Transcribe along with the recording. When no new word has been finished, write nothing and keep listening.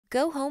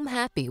Go home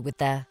happy with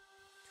the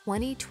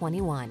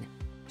 2021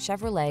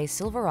 Chevrolet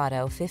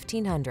Silverado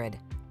 1500.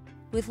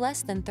 With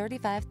less than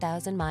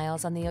 35,000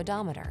 miles on the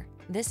odometer,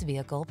 this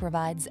vehicle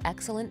provides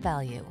excellent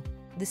value.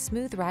 The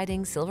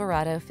smooth-riding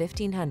Silverado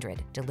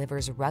 1500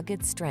 delivers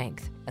rugged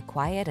strength, a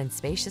quiet and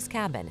spacious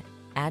cabin,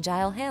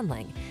 agile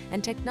handling,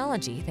 and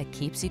technology that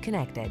keeps you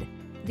connected.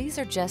 These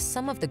are just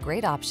some of the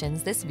great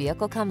options this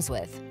vehicle comes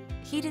with: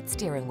 heated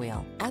steering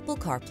wheel, Apple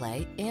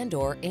CarPlay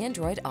and/or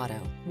Android Auto,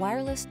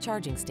 wireless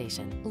charging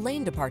station,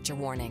 lane departure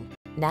warning,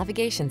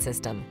 navigation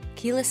system,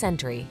 keyless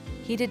entry,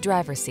 heated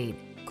driver's seat,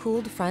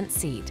 cooled front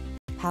seat,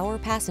 power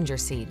passenger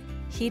seat,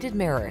 heated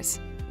mirrors.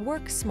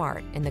 Work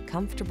smart in the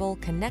comfortable,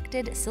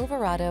 connected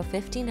Silverado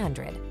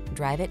 1500.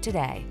 Drive it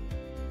today.